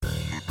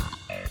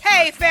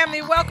Hey,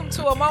 family, welcome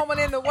to A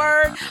Moment in the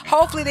Word.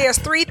 Hopefully, there's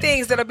 3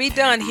 things that'll be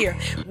done here.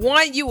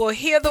 1, you will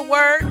hear the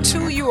word.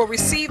 2, you will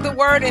receive the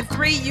word. And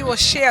 3, you will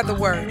share the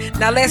word.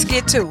 Now, let's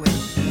get to it.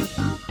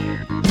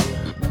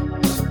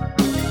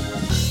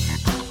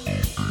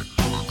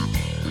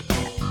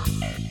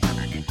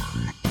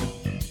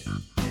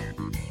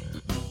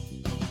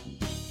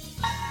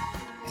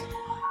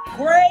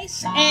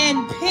 Grace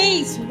and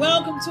peace.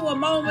 Welcome to A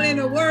Moment in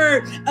the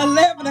Word,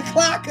 11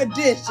 o'clock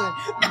edition.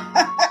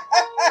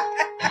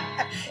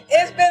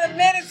 It's been a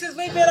minute since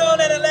we've been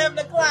on at 11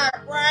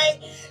 o'clock, right?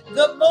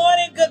 Good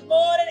morning,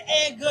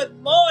 and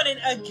good morning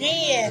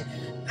again.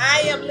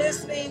 I am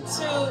listening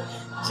to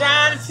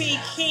John P.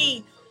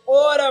 Key,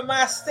 Order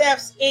My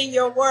Steps in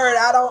Your Word.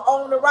 I don't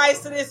own the rights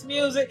to this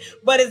music,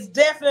 but it's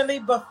definitely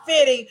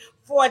befitting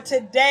for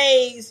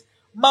today's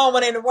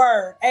moment in the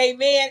word.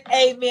 Amen.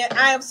 Amen.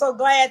 I am so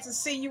glad to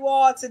see you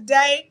all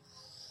today.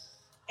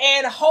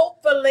 And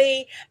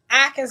hopefully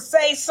I can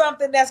say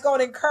something that's going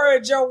to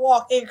encourage your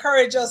walk,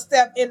 encourage your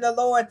step in the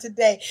Lord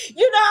today.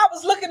 You know, I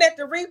was looking at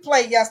the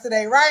replay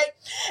yesterday, right?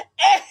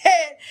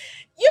 And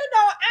you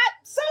know,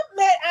 something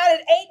that I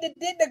ate that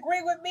didn't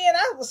agree with me, and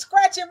I was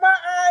scratching my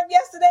arm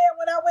yesterday. And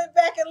when I went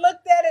back and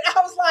looked at it, I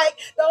was like,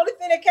 the only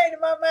thing that came to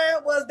my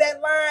mind was that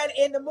line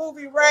in the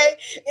movie, Ray.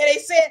 And they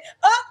said,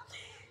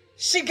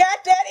 she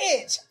got that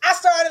itch. I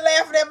started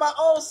laughing at my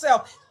own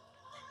self.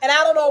 And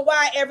I don't know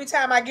why every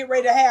time I get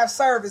ready to have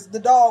service,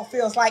 the dog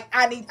feels like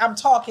I'm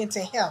talking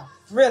to him.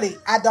 Really,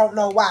 I don't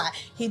know why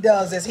he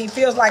does this. He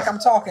feels like I'm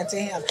talking to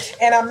him,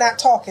 and I'm not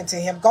talking to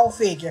him. Go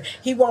figure.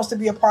 He wants to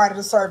be a part of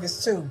the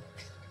service too.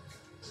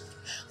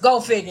 Go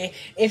figure.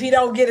 If he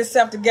don't get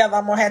himself together,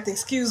 I'm going to have to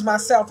excuse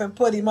myself and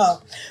put him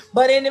up.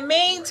 But in the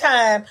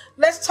meantime,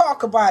 let's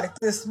talk about it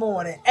this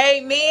morning.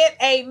 Amen.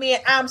 Amen.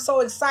 I'm so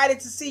excited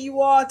to see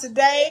you all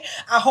today.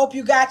 I hope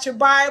you got your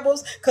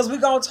Bibles, because we're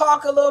going to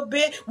talk a little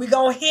bit. We're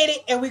going to hit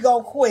it and we're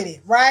going to quit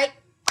it, right?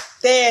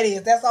 There it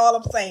is. That's all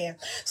I'm saying.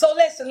 So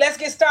listen, let's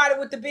get started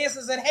with the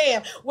business at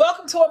hand.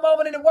 Welcome to A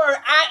Moment in the Word.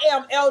 I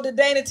am Elder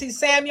Dana T.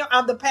 Samuel.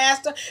 I'm the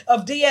pastor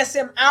of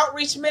DSM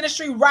Outreach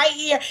Ministry right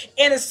here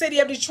in the city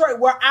of Detroit,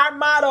 where our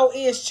motto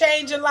is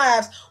changing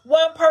lives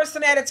one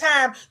person at a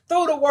time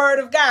through the Word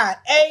of God.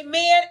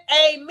 Amen.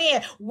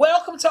 Amen.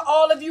 Welcome to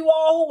all of you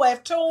all who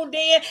have tuned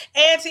in,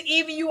 and to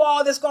even you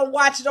all that's going to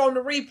watch it on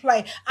the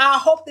replay. I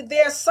hope that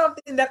there's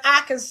something that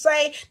I can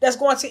say that's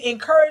going to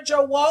encourage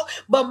your walk,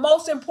 but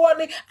most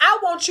importantly, I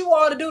want you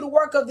all to do the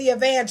work of the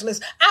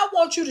evangelist. I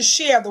want you to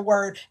share the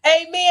word.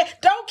 Amen.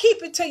 Don't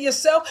keep it to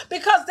yourself,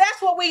 because that's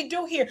what we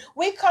do here.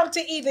 We come to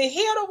either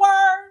hear the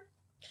word,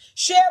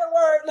 share the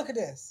word. Look at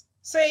this.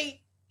 See,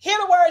 hear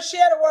the word,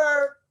 share the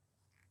word,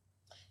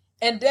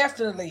 and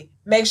definitely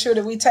make sure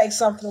that we take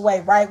something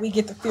away, right? We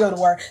get to feel the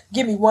word.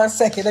 Give me 1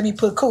 second. Let me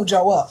put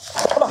Cujo up.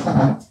 Come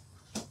on.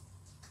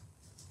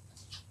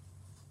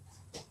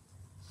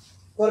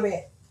 Go to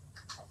bed.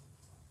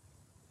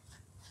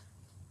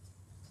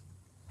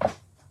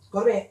 Go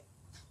to bed.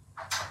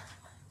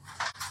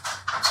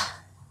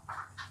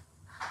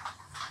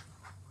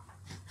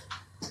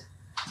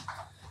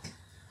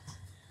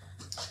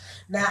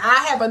 Now,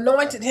 I have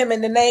anointed him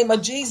in the name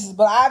of Jesus,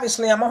 but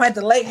obviously I'm going to have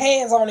to lay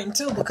hands on him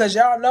too, because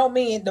y'all know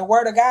me. The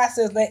word of God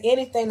says, let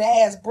anything that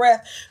has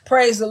breath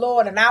praise the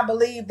Lord. And I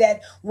believe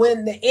that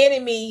when the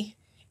enemy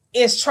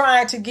is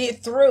trying to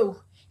get through,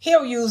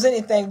 he'll use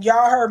anything.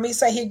 Y'all heard me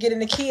say he'll get in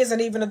the kids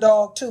and even the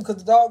dog too, because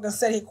the dog done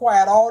sit here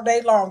quiet all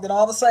day long. Then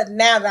all of a sudden,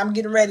 now that I'm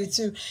getting ready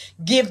to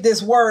give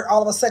this word,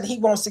 all of a sudden he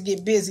wants to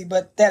get busy,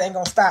 but that ain't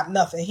going to stop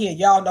nothing here.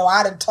 Y'all know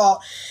I done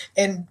taught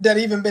and done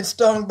even been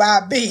stung by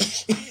a bee.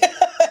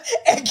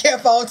 And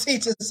kept on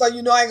teaching. So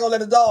you know I ain't going to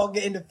let the dog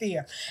get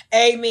interfere.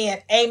 Amen.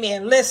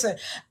 Amen. Listen,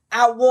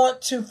 I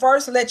want to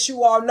first let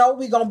you all know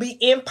we're going to be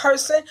in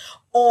person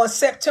on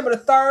September the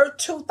 3rd,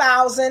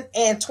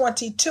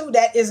 2022.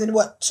 That is in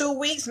 2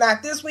 weeks?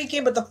 Not this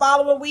weekend, but the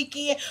following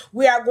weekend.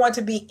 We are going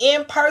to be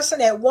in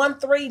person at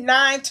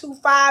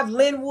 13925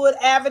 Linwood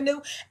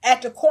Avenue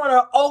at the corner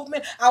of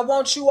Oakman. I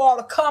want you all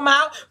to come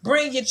out.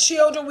 Bring your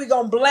children. We're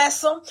going to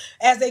bless them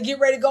as they get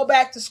ready to go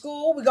back to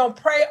school. We're going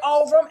to pray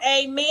over them.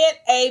 Amen.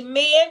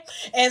 Amen.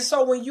 And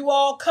so when you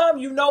all come,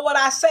 you know what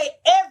I say.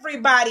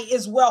 Everybody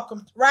is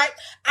welcome, right?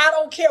 I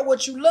don't care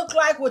what you look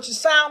like, what you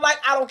sound like.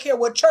 I don't care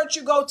what church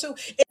you go to.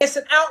 It's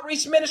an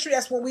outreach ministry.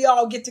 That's when we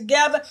all get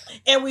together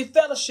and we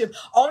fellowship.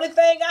 Only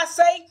thing I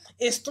say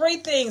is 3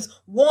 things.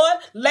 1,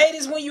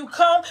 ladies, when you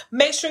come,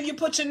 make sure you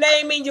put your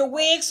name in your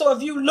wig. So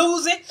if you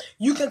lose it,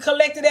 you can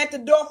collect it at the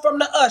door from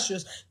the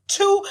ushers.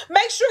 2,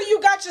 make sure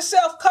you got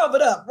yourself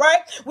covered up,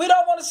 right? We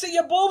don't want to see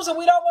your boobs and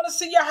we don't want to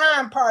see your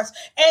hind parts.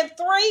 And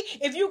 3,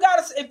 if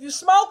you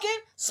smoking,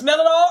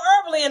 smelling all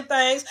herbally and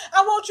things,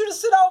 I want you to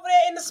sit over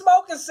there in the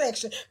smoking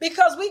section,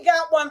 because we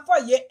got one for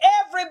you.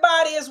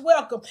 Everybody is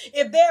welcome.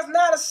 If there's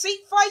not a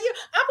seat for you,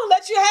 I'm going to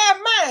let you have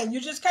mine. You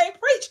just can't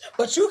preach,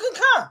 but you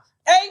can come.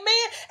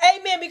 Amen.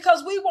 Amen.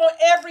 Because we want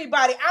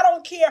everybody. I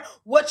don't care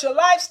what your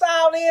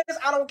lifestyle is.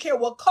 I don't care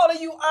what color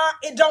you are.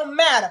 It don't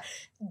matter.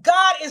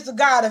 God is the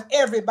God of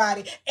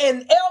everybody.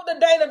 And Elder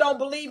Dana don't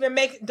believe in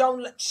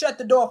don't shut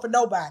the door for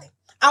nobody.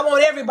 I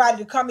want everybody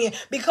to come in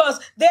because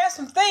there's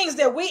some things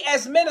that we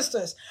as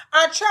ministers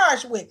are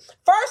charged with.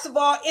 First of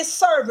all, it's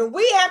serving.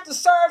 We have to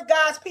serve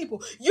God's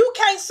people. You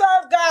can't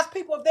serve God's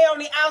people if they're on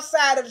the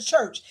outside of the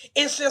church.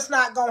 It's just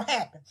not going to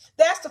happen.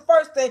 That's the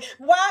first thing.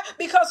 Why?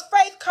 Because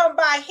faith comes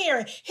by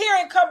hearing.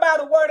 Hearing comes by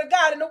the word of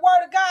God. And the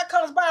word of God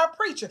comes by a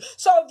preacher.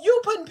 So if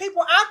you putting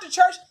people out the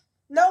church,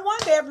 no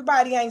wonder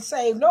everybody ain't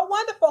saved. No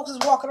wonder folks is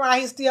walking around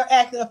here still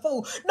acting a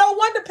fool. No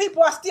wonder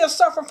people are still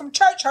suffering from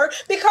church hurt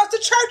because the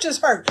church is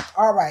hurt.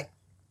 All right.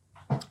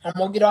 I'm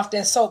going to get off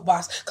that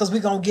soapbox because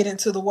we're going to get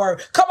into the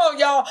word. Come on,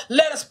 y'all.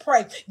 Let us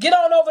pray. Get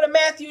on over to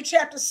Matthew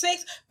chapter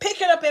 6,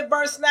 picking up at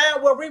verse 9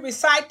 where we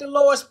recite the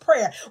Lord's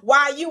Prayer.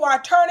 While you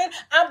are turning,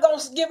 I'm going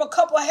to give a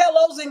couple of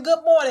hellos and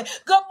good morning.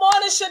 Good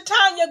morning,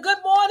 Shatanya. Good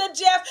morning,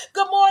 Jeff.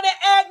 Good morning,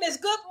 Agnes.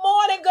 Good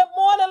morning. Good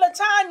morning,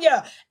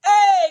 Latanya.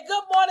 Hey,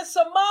 good morning,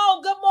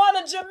 Simone. Good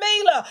morning,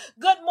 Jamila.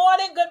 Good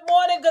morning. Good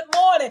morning. Good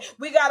morning.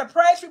 We got a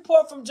praise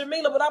report from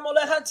Jamila, but I'm going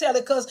to let her tell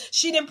it because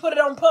she didn't put it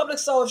on public.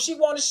 So if she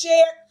want to share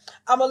it,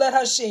 I'm going to let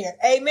her share.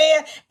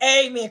 Amen.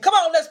 Amen. Come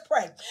on, let's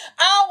pray.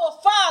 Our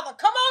Father,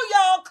 come on,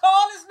 y'all,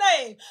 call his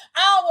name.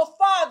 Our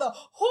Father,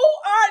 who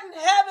art in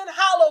heaven,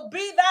 hallowed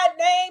be thy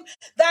name.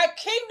 Thy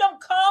kingdom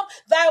come,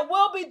 thy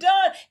will be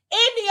done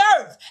in the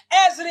earth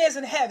as it is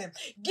in heaven.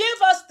 Give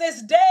us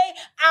this day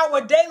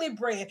our daily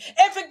bread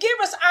and forgive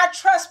us our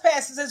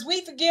trespasses as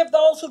we forgive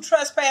those who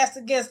trespass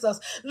against us.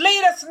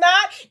 Lead us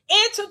not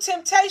into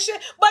temptation,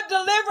 but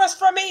deliver us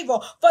from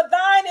evil. For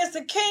thine is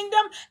the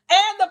kingdom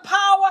and the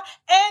power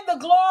and the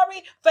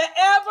glory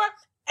forever.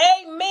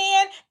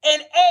 Amen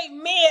and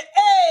amen.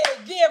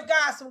 Hey, give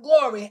God some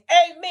glory.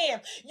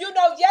 Amen. You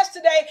know,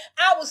 yesterday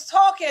I was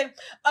talking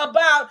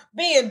about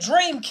being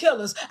dream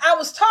killers. I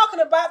was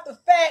talking about the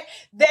fact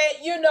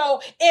that, you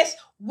know, it's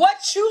what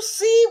you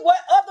see, what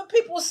other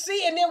people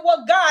see, and then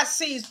what God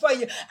sees for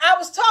you. I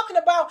was talking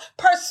about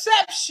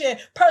perception,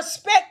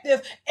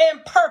 perspective,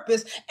 and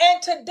purpose.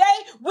 And today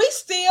we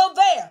still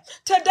there.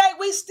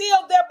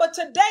 But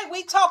today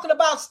we talking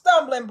about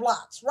stumbling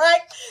blocks,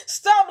 right?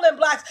 Stumbling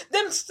blocks,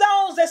 them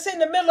stones that's in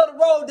the middle of the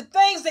road, the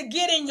things that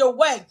get in your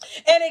way.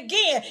 And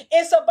again,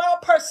 it's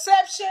about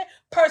perception,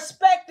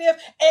 perspective,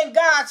 and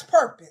God's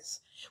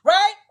purpose,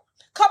 right?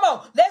 Come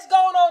on, let's go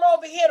on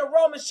over here to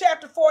Romans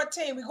chapter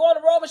 14. We're going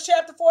to Romans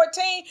chapter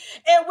 14,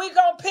 and we're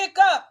going to pick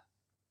up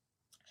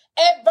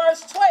at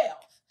verse 12.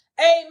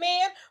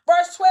 Amen.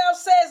 Verse 12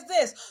 says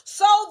this.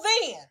 So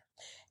then,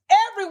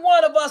 every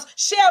one of us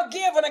shall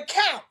give an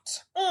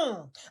account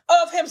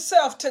of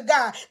himself to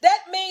God. That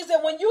means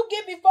that when you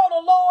get before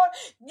the Lord,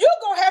 you're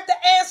going to have to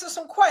answer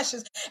some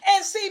questions.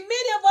 And see,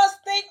 many of us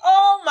think,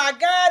 oh my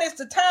God, it's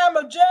the time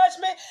of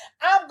judgment.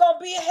 I'm going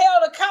to be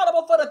held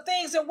accountable for the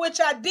things in which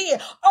I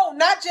did. Oh,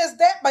 not just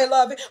that,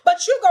 beloved,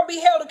 but you're going to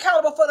be held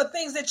accountable for the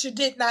things that you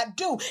did not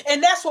do.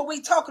 And that's what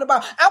we're talking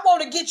about. I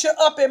want to get you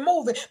up and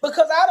moving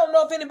because I don't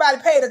know if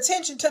anybody paid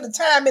attention to the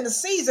time in the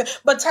season,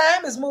 but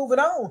time is moving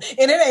on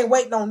and it ain't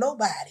waiting on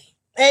nobody.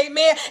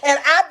 Amen. And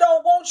I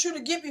don't want you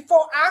to get before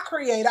our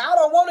creator. I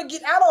don't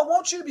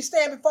want you to be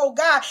standing before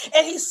God.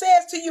 And he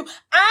says to you,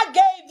 I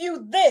gave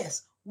you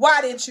this. Why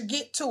didn't you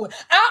get to it?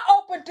 I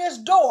opened this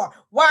door.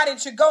 Why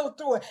didn't you go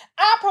through it?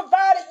 I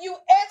provided you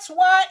X,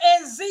 Y,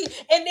 and Z.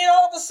 And then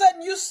all of a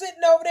sudden you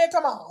sitting over there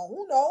talking about,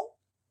 oh no,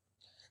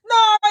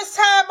 it's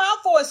time out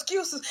for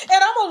excuses.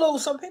 And I'm going to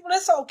lose some people.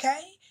 It's okay.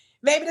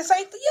 Maybe this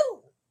ain't for you.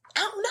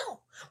 I don't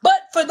know.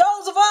 But for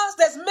those of us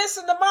that's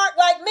missing the mark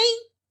like me,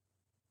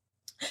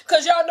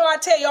 because y'all know I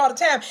tell you all the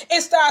time,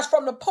 it starts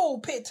from the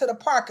pulpit to the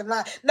parking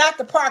lot, not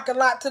the parking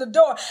lot to the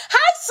door.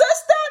 Hi,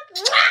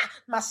 sister. Mwah!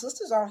 My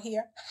sister's on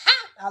here.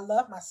 I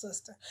love my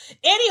sister.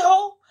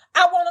 Anywho,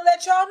 I want to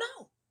let y'all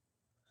know,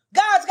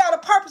 God's got a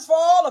purpose for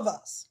all of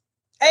us.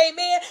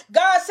 Amen.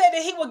 God said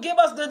that he will give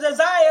us the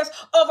desires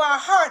of our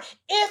heart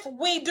if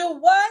we do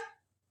what?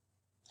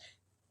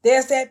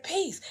 There's that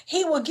peace.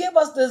 He will give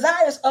us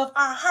desires of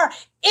our heart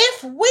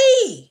if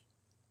we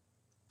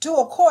do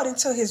according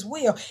to his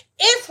will,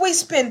 if we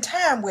spend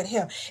time with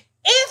him,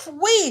 if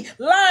we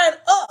line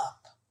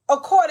up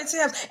according to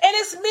him. And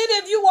it's many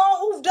of you all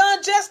who've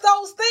done just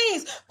those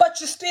things, but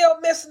you're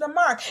still missing the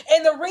mark.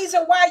 And the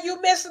reason why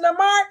you're missing the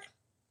mark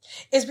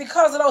is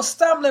because of those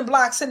stumbling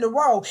blocks in the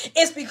road.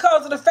 It's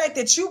because of the fact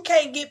that you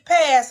can't get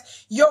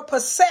past your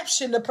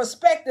perception, the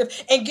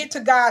perspective, and get to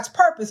God's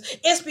purpose.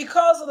 It's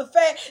because of the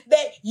fact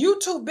that you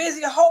too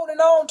busy holding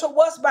on to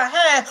what's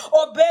behind,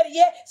 or better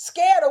yet,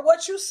 scared of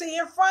what you see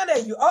in front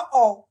of you.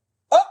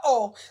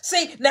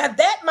 See, now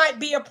that might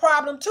be a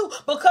problem too,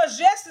 because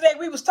yesterday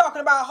we was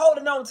talking about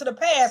holding on to the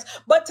past,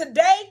 but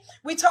today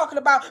we talking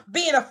about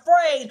being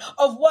afraid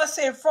of what's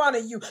in front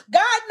of you.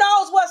 God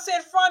knows what's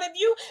in front of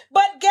you,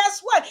 but guess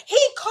what? He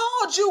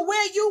called you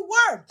where you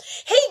were.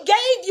 He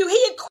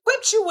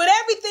equipped you with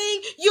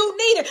everything you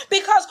needed,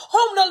 because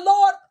whom the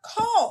Lord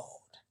called,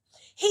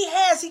 he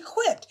has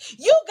equipped.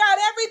 You got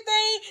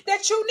everything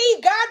that you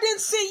need. God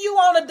didn't send you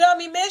on a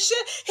dummy mission.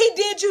 He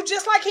did you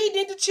just like he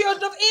did the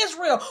children of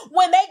Israel.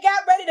 When they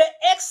got ready to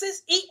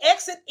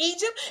exit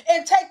Egypt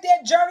and take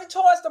their journey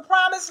towards the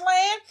promised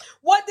land,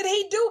 what did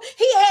he do?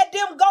 He had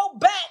them go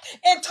back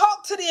and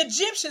talk to the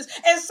Egyptians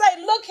and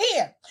say, look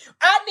here,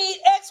 I need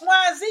X,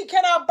 Y, and Z.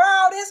 Can I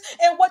borrow this?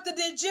 And what did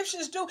the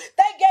Egyptians do?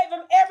 They gave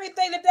them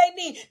everything that they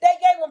need. They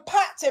gave them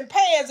pots and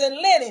pans and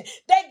linen.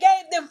 They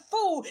gave them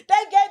food.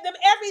 They gave them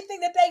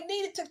everything that they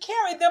needed to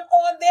carry them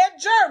on their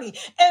journey.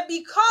 And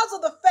because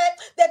of the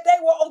fact that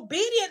they were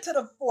obedient to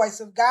the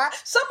voice of God,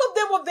 some of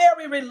them were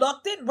very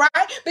reluctant,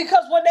 right?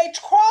 Because when they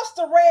crossed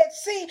the Red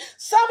Sea,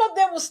 some of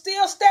them were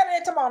still standing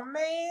there talking about,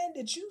 man,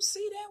 did you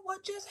see that?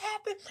 What just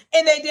happened?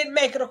 And they didn't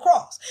make it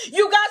across.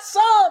 You got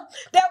some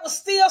that was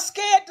still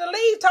scared to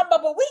leave, talking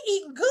about, but we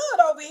eating good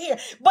over here.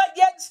 But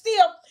yet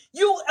still,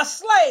 you a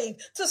slave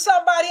to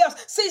somebody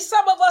else. See,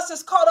 some of us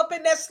is caught up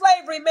in that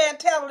slavery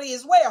mentality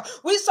as well.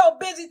 We so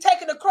busy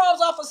taking the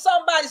crumbs off of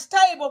somebody's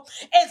table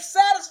and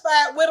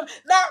satisfied with them,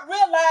 not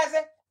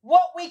realizing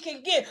what we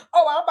can get.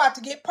 Oh, I'm about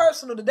to get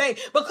personal today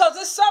because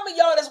there's some of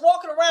y'all that's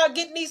walking around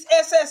getting these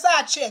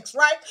SSI checks,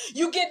 right?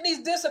 You getting these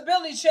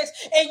disability checks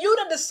and you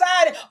done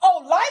decided,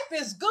 oh, life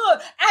is good.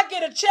 I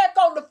get a check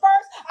on the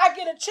first, I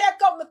get a check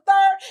on the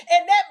third,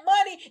 and that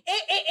money,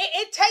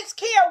 it takes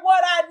care of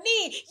what I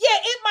need. Yeah,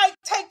 it might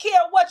take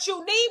care of what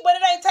you need, but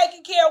it ain't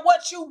taking care of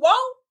what you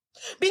want.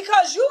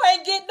 Because you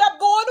ain't getting up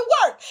going to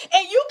work.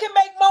 And you can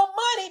make more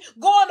money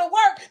going to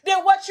work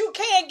than what you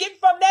can get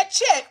from that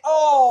check.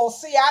 Oh,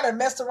 see, I done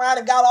messed around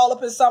and got all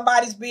up in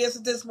somebody's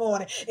business this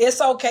morning.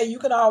 It's okay. You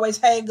can always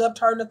hang up,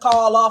 turn the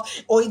call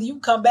off, or you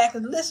can come back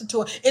and listen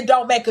to it. It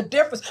don't make a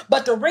difference.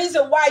 But the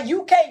reason why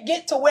you can't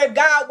get to where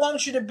God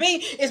wants you to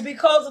be is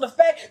because of the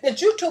fact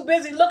that you too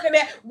busy looking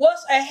at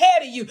what's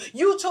ahead of you.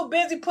 You too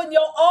busy putting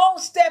your own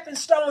stepping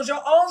stones,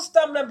 your own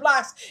stumbling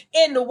blocks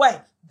in the way.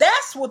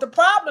 That's what the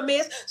problem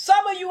is.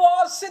 Some of you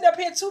all sitting up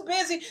here too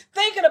busy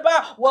thinking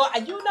about, well, I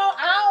don't know.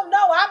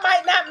 I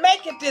might not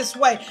make it this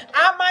way.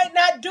 I might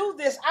not do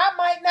this. I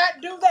might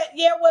not do that.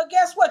 Yeah, well,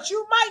 guess what?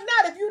 You might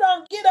not if you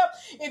don't get up.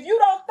 If you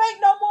don't think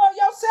no more of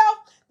yourself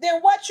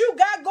than what you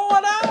got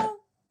going on,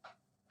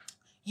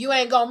 you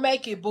ain't going to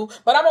make it, boo.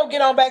 But I'm going to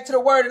get on back to the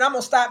word and I'm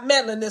going to stop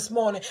meddling this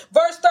morning.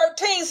 Verse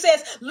 13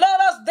 says, let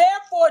us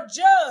therefore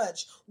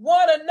judge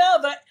one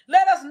another.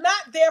 Let us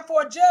not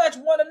therefore judge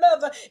one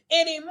another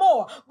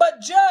anymore,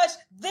 but judge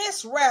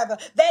this rather,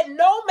 that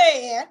no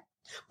man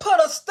put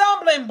a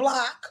stumbling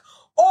block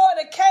or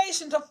an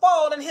occasion to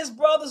fall in his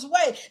brother's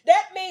way.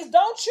 That means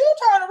don't you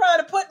turn around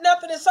and put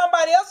nothing in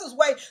somebody else's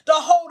way to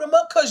hold them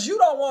up because you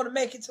don't want to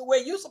make it to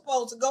where you're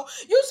supposed to go.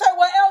 You say,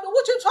 well, Elder,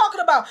 what you talking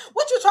about?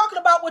 What you talking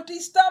about with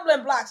these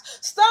stumbling blocks?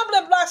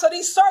 Stumbling blocks are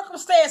these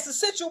circumstances,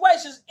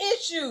 situations,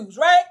 issues,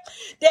 right,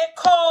 that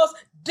cause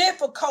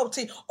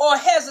difficulty or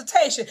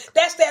hesitation.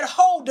 That's that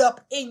hold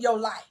up in your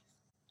life.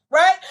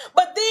 Right?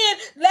 But then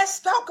let's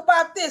talk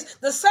about this.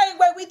 The same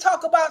way we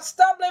talk about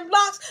stumbling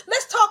blocks,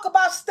 let's talk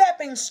about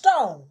stepping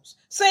stones.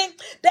 See,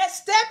 that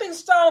stepping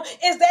stone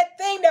is that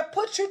thing that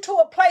puts you to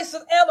a place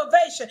of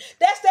elevation.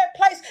 That's that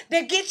place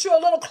that gets you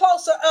a little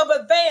closer of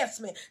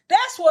advancement.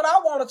 That's what I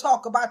want to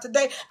talk about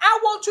today. I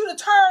want you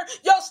to turn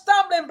your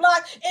stumbling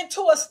block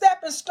into a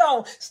stepping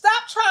stone.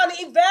 Stop trying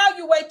to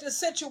evaluate the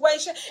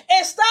situation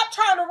and stop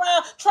turning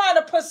around trying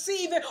to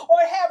perceive it or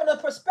having a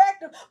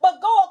perspective,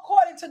 but go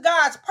according to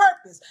God's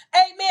purpose.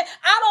 Amen.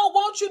 I don't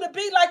want you to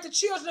be like the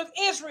children of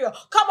Israel.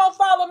 Come on,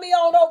 follow me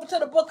on over to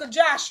the book of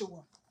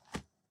Joshua.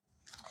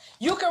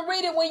 You can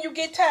read it when you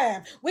get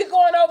time. We're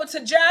going over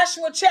to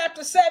Joshua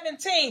chapter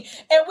 17,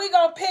 and we're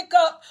going to pick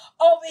up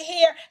over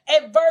here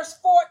at verse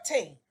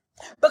 14.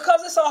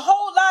 Because it's a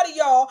whole lot of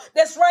y'all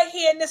that's right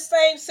here in this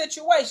same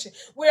situation.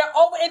 We're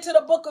over into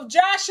the book of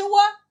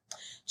Joshua,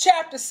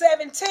 chapter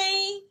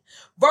 17,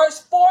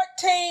 verse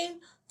 14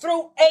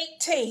 through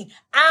 18.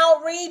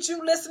 I'll read,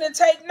 you listen and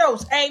take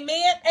notes.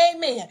 Amen.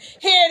 Amen.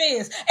 Here it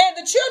is. And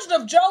the children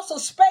of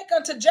Joseph spake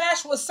unto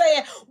Joshua,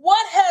 saying,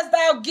 what hast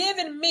thou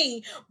given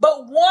me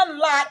but one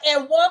lot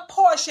and one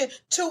portion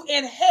to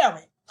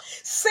inherit?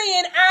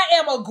 Seeing I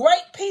am a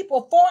great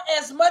people, for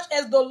as much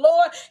as the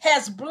Lord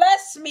has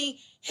blessed me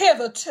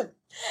hitherto.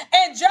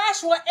 And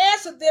Joshua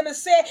answered them and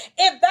said,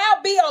 if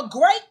thou be a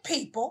great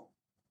people,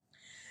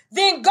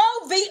 then go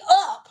thee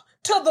up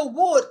to the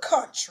wood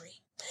country,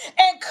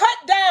 and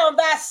cut down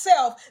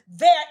thyself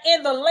there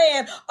in the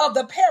land of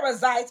the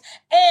Perizzites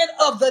and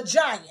of the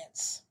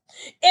giants,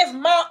 if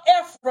Mount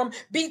Ephraim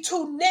be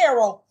too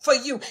narrow for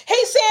you.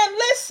 He said,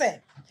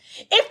 listen,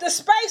 if the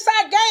space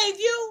I gave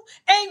you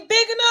ain't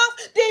big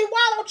enough, then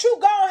why don't you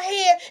go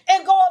ahead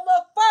and go a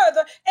little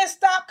further and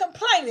stop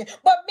complaining?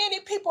 But many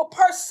people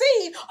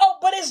perceive, oh,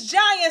 but it's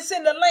giants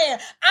in the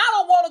land. I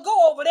don't want to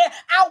go over there.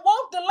 I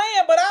want the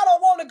land, but I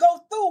don't want to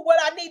go through what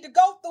I need to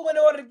go through in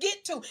order to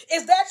get to.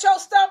 Is that your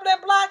stumbling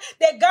block?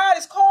 That God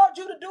has called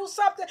you to do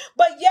something,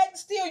 but yet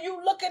still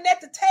you looking at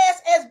the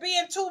task as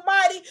being too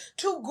mighty,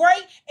 too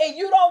great, and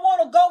you don't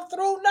want to go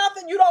through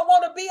nothing. You don't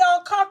want to be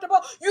uncomfortable.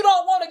 You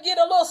don't want to to get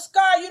a little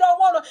scar. You don't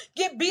want to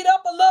get beat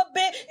up a little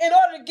bit in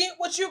order to get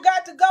what you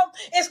got to go.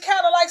 It's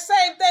kind of like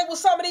same thing with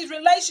some of these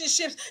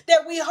relationships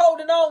that we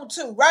holding on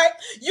to, right?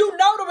 You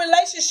know the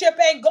relationship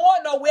ain't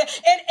going nowhere.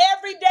 And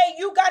every day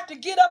you got to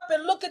get up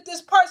and look at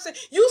this person.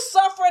 You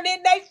suffering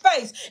in their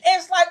face.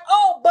 It's like,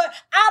 oh, but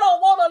I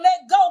don't want to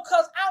let go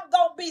because I'm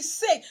going to be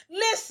sick.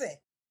 Listen,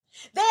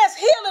 there's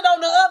healing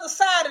on the other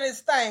side of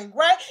this thing,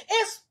 right?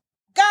 It's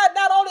God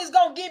not only is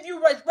going to give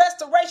you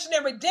restoration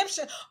and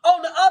redemption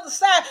on the other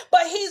side,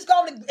 but he's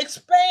going to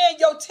expand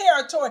your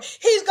territory.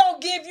 He's going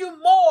to give you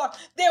more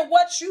than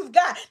what you've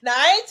got. Now,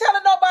 I ain't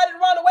telling nobody to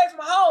run away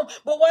from home,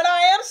 but what I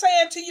am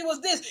saying to you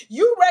is this.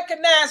 You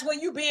recognize when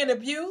you being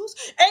abused.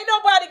 Ain't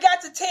nobody got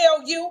to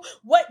tell you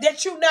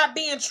that you not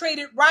being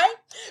treated right,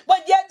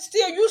 but yet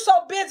still you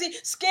so busy,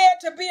 scared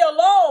to be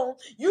alone,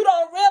 you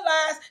don't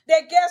realize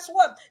that guess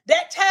what?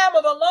 That time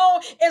of alone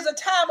is a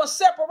time of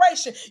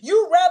separation.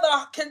 You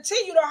rather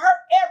continue to hurt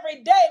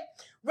every day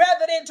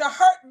rather than to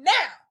hurt now,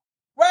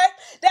 right?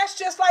 That's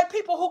just like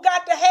people who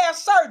got to have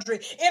surgery.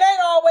 It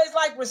ain't always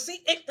like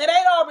it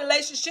ain't all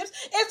relationships.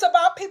 It's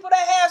about people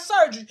that have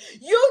surgery.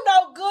 You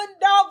know good and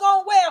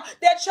doggone well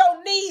that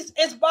your knees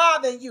is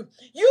bothering you.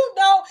 You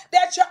know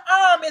that your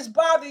arm is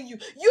bothering you.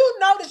 You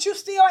know that you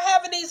still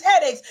having these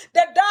headaches.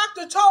 The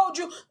doctor told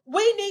you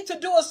we need to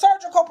do a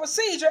surgical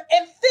procedure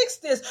and fix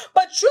this,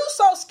 but you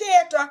so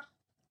scared to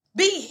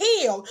be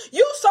healed.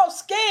 You so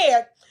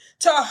scared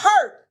to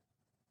hurt,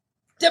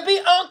 to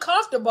be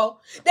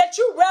uncomfortable, that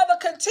you rather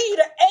continue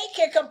to ache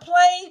and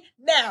complain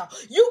now.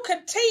 You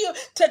continue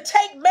to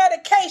take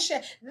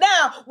medication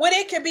now when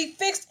it can be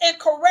fixed and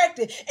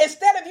corrected.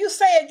 Instead of you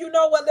saying, you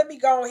know what, let me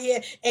go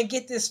ahead and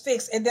get this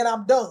fixed and then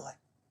I'm done.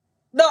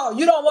 No,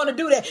 you don't want to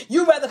do that.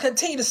 You rather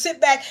continue to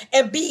sit back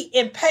and be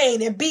in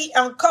pain and be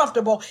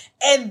uncomfortable.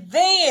 And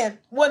then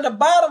when the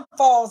bottom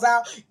falls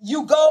out,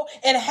 you go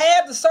and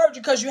have the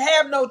surgery because you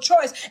have no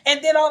choice.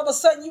 And then all of a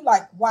sudden you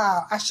like,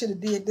 wow, I should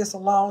have did this a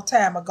long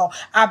time ago.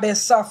 I've been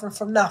suffering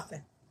from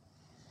nothing.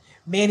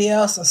 Many of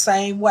us are the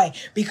same way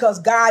because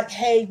God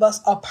gave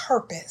us a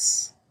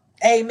purpose.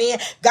 Amen.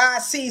 God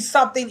sees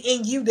something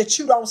in you that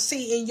you don't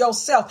see in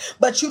yourself,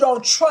 but you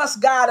don't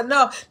trust God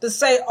enough to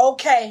say,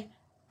 okay,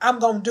 I'm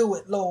going to do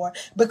it, Lord,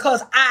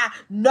 because I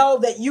know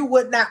that you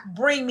would not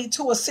bring me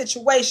to a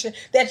situation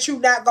that you're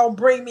not going to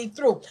bring me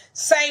through.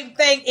 Same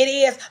thing it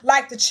is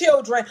like the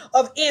children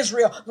of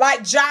Israel,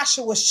 like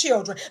Joshua's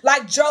children,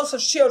 like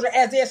Joseph's children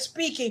as they're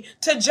speaking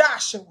to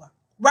Joshua.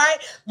 Right?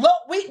 Look,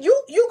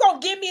 you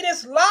going to give me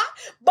this lot,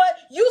 but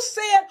you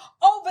said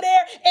over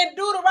there in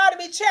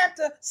Deuteronomy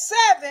chapter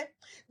 7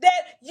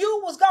 that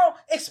you was going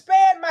to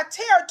expand my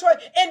territory.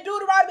 In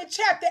Deuteronomy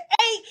chapter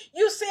 8,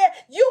 you said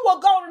you were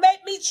going to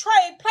make me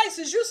trade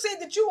places. You said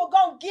that you were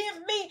going to give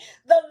me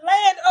the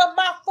land of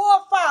my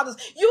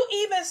forefathers. You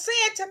even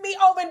said to me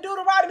over in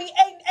Deuteronomy 8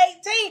 and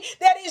 18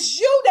 that it's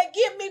you that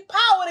give me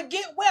power to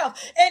get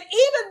wealth. And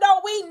even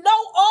though we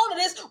know all of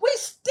this, we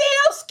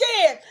still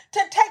scared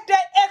to take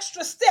that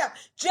extra step,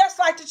 just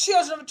like the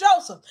children of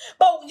Joseph.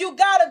 But you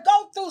got to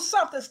go through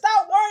something.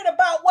 Stop worrying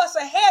about what's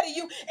ahead of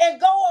you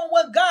and go on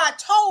what God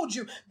told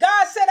you.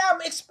 God said, I'm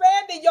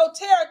expanding your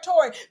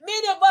territory.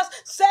 Many of us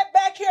sat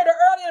back here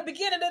early in the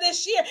beginning of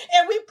this year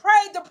and we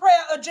prayed the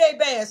prayer of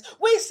Jabez.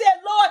 We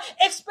said, Lord,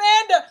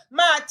 expand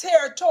my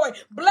territory.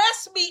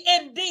 Bless me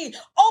indeed.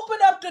 Open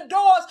up the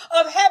doors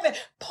of heaven.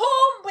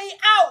 Pull me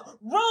out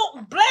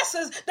room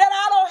blessings that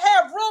I don't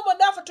have room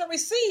enough to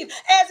receive,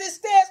 as it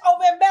says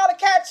over in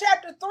Malachi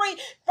chapter 3,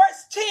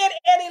 verse 10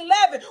 and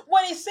 11,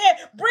 when he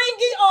said, bring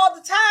ye all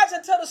the tithes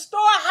into the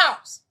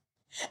storehouse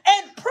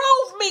and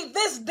prove me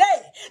this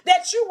day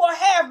that you will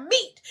have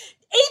meat.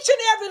 Each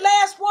and every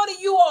last one of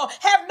you all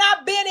have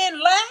not been in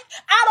lack.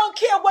 I don't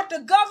care what the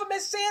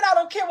government said. I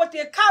don't care what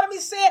the economy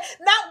said.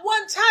 Not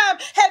one time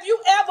have you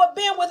ever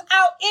been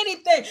without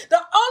anything.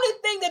 The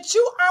only thing that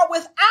you are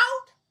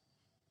without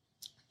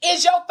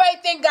is your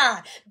faith in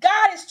God.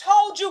 God has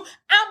told you,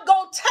 I'm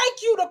going to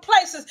take you to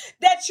places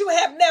that you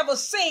have never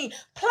seen,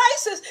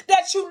 places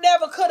that you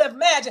never could have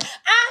imagined.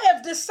 I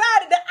have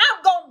decided that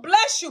I'm going to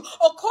bless you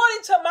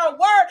according to my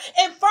word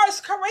in 1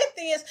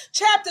 Corinthians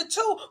chapter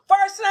 2,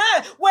 verse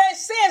 9, where it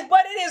says,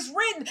 but it is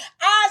written,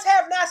 eyes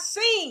have not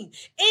seen,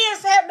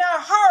 ears have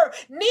not heard,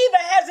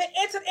 neither has it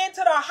entered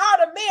into the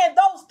heart of man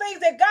those things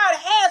that God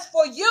has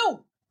for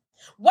you.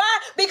 Why?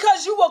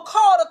 Because you were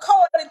called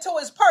according to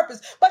his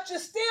purpose, but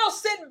you're still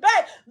sitting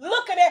back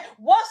looking at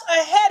what's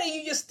ahead of you.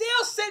 You're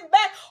still sitting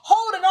back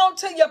holding on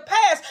to your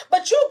past,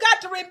 but you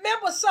got to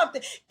remember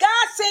something.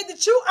 God said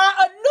that you are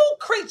a new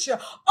creature.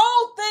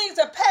 All things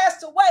have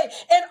passed away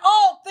and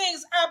all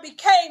things are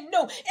became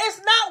new. It's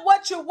not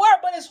what you were,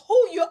 but it's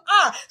who you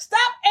are.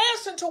 Stop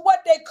answering to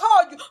what they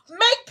call you.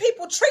 Make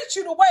people treat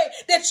you the way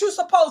that you're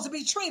supposed to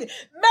be treated.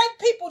 Make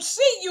people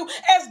see you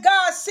as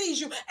God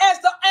sees you, as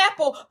the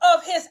apple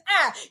of his eye.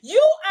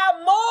 You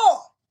are more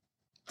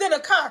than a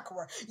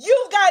conqueror.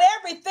 You've got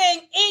everything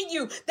in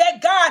you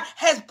that God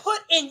has put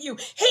in you.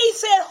 He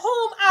said,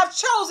 whom I've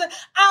chosen,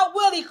 I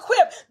will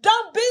equip.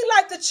 Don't be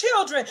like the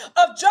children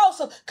of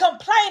Joseph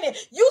complaining.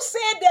 You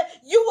said that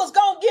you was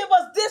going to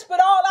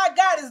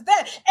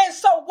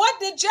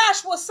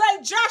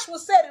Joshua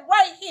said it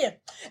right here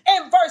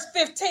in verse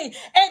 15.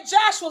 And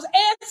Joshua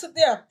answered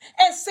them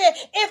and said,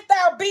 if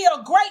thou be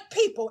a great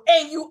people,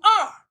 and you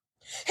are,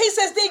 he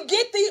says, then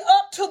get thee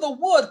up to the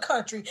wood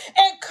country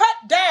and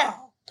cut down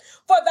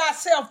for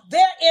thyself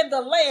there in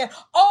the land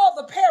all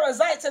the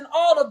Perizzites and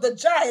all of the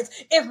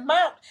giants, if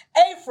Mount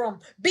Ephraim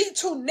be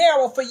too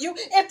narrow for you.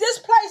 If this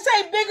place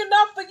ain't big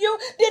enough for you,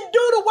 then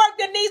do the work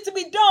that needs to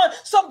be done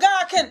so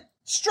God can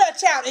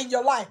stretch out in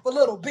your life a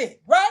little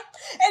bit, right?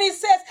 And he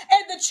says,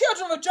 and the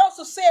children of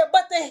Joseph said,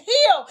 but the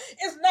hill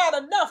is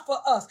not enough for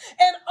us.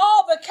 And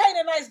all the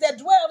Canaanites that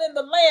dwell in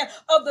the land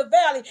of the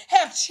valley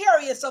have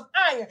chariots of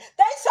iron.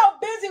 They so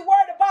busy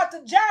worried about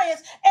the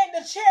giants and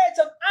the chariots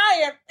of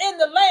iron in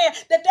the land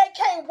that they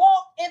can't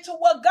walk into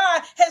what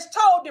God has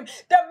told them.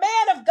 The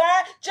man of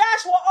God,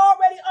 Joshua,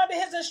 already under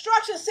his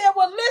instructions said,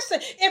 well,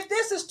 listen, if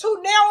this is too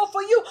narrow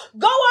for you,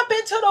 go up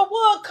into the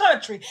wood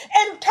country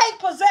and take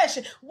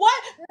possession. What?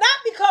 Not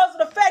because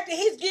of the fact that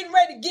he's getting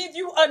ready to give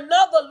you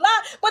another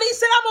lot, but he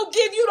said, I'm going to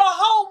give you the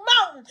whole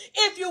mountain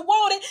if you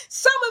want it.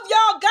 Some of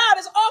y'all, God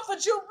has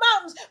offered you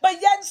mountains, but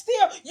yet and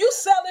still you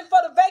selling for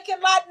the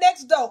vacant lot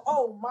next door.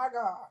 Oh my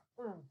God.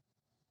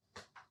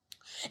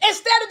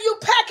 Instead of you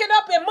packing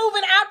up and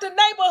moving out the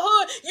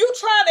neighborhood, you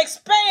trying to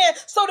expand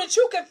so that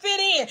you can fit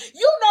in.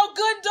 You know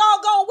good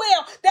doggone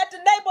well that the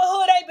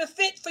neighborhood ain't been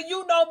fit for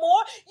you no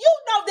more. You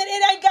know that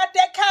it ain't got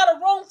that kind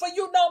of room for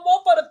you no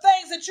more for the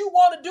things that you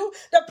want to do,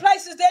 the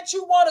places that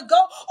you want to go,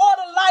 or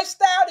the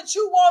lifestyle that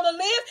you want to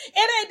live.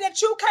 It ain't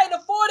that you can't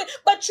afford it,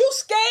 but you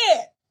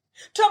scared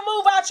to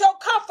move out your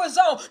comfort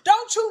zone.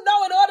 Don't you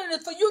know in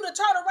order for you to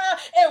turn around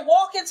and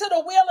walk into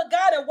the will of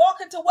God and walk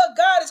into what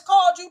God has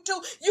called you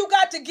to, you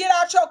got to get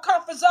out your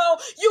comfort zone.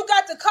 You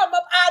got to come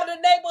up out of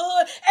the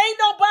neighborhood.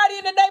 Ain't nobody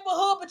in the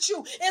neighborhood but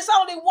you. It's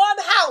only one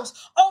house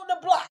on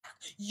the block,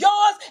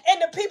 yours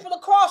and the people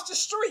across the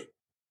street.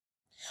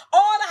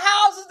 All the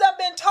houses that have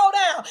been tore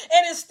down.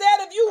 And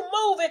instead of you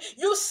moving,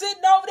 you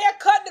sitting over there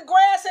cutting the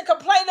grass and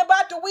complaining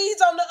about the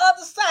weeds on the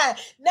other side.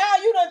 Now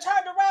you done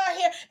turned around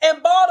here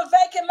and bought a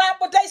vacant lot,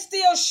 but they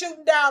still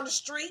shooting down the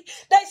street.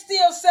 They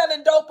still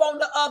selling dope on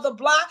the other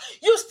block.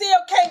 You still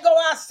can't go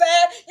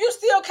outside. You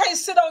still can't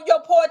sit on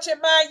your porch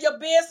and mind your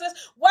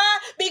business. Why?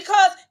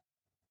 Because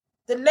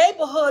the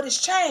neighborhood has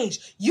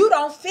changed. You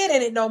don't fit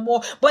in it no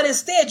more, but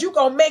instead you're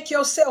going to make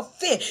yourself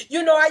fit.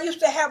 You know, I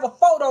used to have a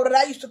photo that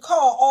I used to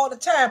call all the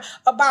time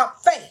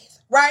about faith,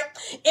 right?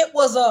 It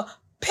was a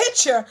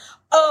picture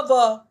of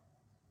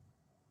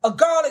a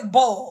garlic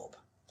bulb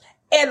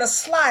and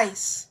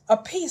a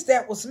piece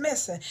that was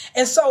missing.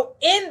 And so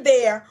in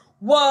there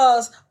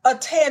was a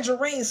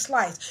tangerine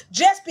slice.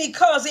 Just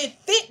because it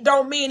fit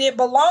don't mean it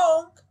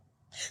belonged.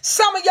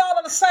 Some of y'all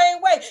are the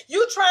same way.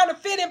 You trying to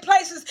fit in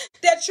places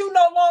that you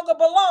no longer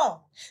belong.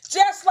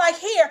 Just like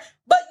here,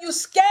 but you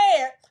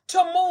scared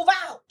to move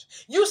out.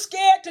 You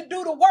scared to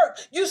do the work.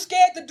 You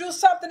scared to do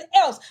something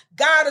else.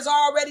 God has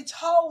already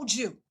told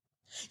you.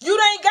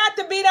 You ain't got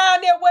to be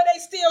down there where they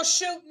still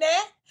shooting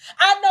at.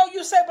 I know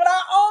you say, but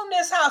I own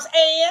this house,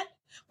 and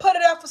put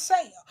it up for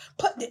sale.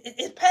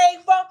 It's paid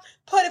for.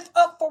 Put it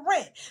up for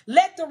rent.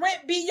 Let the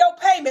rent be your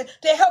payment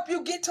to help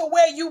you get to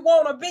where you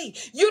want to be.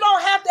 You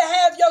don't have to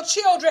have your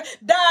children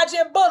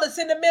dodging bullets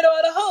in the middle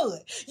of the hood.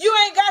 You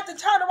ain't got to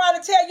turn around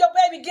and tell your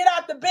baby get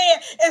out the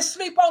bed and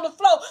sleep on the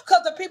floor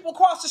because the people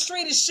across the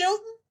street is shooting.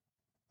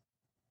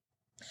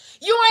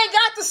 You ain't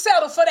got to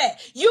settle for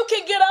that. You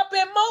can get up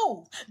and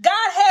move.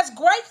 God has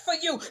great for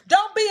you.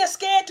 Don't be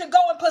scared to go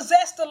and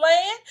possess the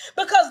land,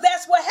 because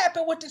that's what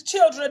happened with the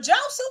children of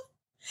Joseph.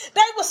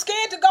 They were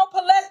scared to go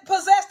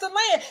possess the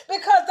land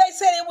because they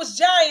said it was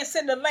giants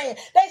in the land.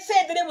 They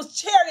said that it was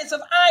chariots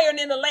of iron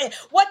in the land.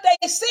 What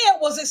they said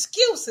was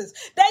excuses.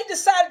 They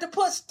decided to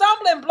put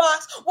stumbling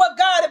blocks where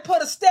God had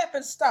put a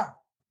stepping stone.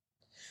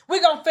 We're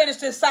going to finish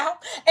this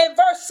out. And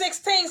verse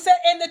 16 said,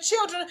 and the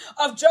children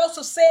of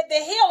Joseph said, the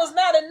hill is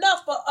not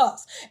enough for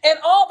us. And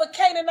all the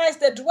Canaanites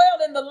that dwell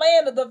in the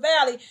land of the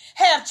valley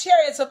have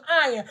chariots of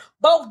iron,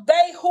 both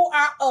they who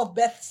are of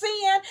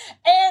Bethsean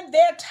and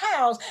their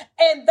towns,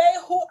 and they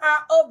who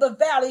are of the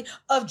valley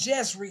of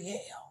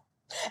Jezreel.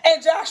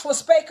 And Joshua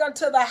spake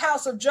unto the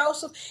house of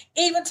Joseph,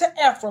 even to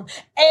Ephraim,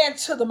 and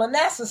to the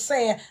Manasseh,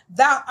 saying,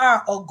 thou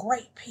art a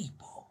great people,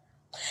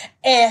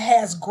 and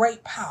has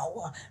great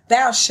power.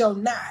 Thou shalt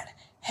not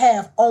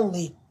have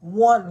only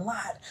one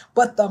lot,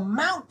 but the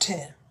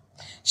mountain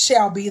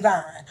shall be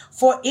thine,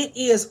 for it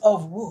is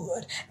of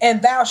wood,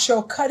 and thou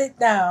shalt cut it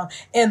down,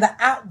 and the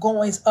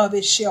outgoings of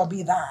it shall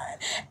be thine.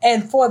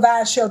 And for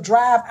thou shalt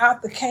drive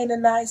out the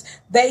Canaanites,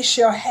 they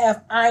shall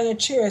have iron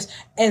chariots,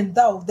 and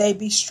though they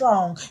be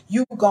strong,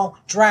 you gonna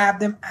drive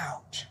them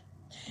out.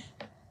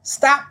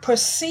 Stop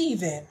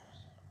perceiving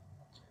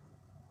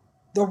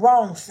the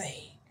wrong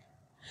thing.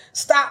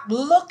 Stop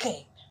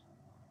looking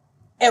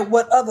at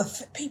what other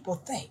people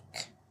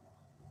think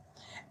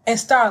and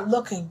start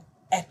looking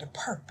at the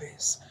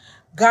purpose.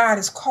 God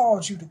has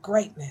called you to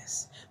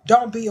greatness.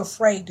 Don't be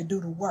afraid to do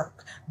the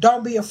work.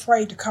 Don't be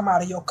afraid to come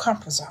out of your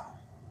comfort zone.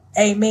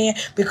 Amen.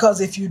 Because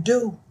if you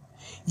do,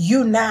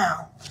 You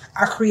now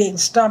are creating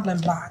stumbling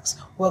blocks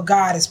where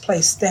God has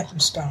placed stepping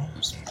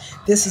stones.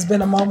 This has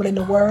been a moment in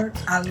the Word.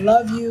 I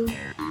love you,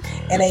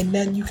 and ain't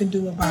nothing you can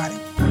do about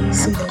it.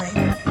 See you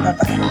later.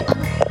 Bye-bye.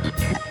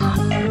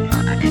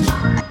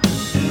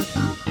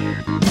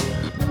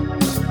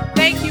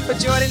 Thank you for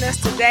joining us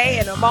today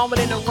in A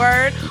Moment in the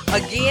Word.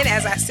 Again,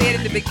 as I said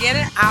in the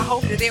beginning, I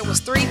hope that there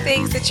was 3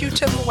 things that you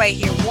took away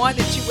here. 1,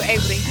 that you were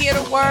able to hear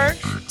the Word.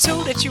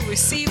 2, that you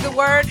received the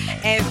Word.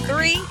 And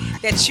 3,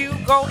 that you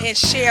go and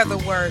share the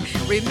Word.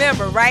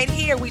 Remember, right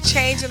here, we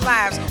changing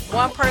lives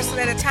one person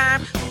at a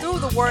time through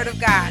the Word of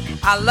God.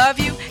 I love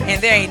you,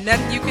 and there ain't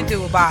nothing you can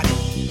do about it.